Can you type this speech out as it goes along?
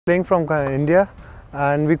Playing from India,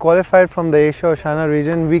 and we qualified from the Asia Oceania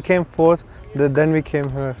region. We came fourth, then we came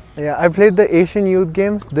here. Yeah, I played the Asian Youth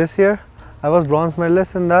Games this year. I was bronze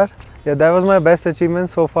medalist in that. Yeah, that was my best achievement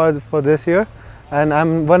so far for this year, and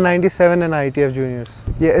I'm 197 in ITF juniors.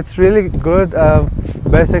 Yeah, it's really good.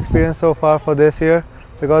 Best experience so far for this year,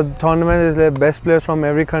 because the tournament is the best players from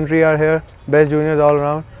every country are here, best juniors all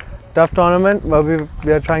around. Tough tournament, but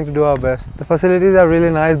we are trying to do our best. The facilities are really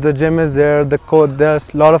nice. The gym is there.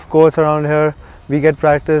 There's a lot of courts around here. We get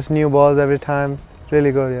practice, new balls every time.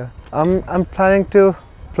 Really good, yeah. I'm planning to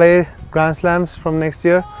play Grand Slams from next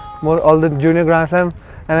year, all the junior Grand Slam,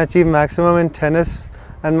 and achieve maximum in tennis.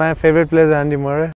 And my favorite player is Andy Murray.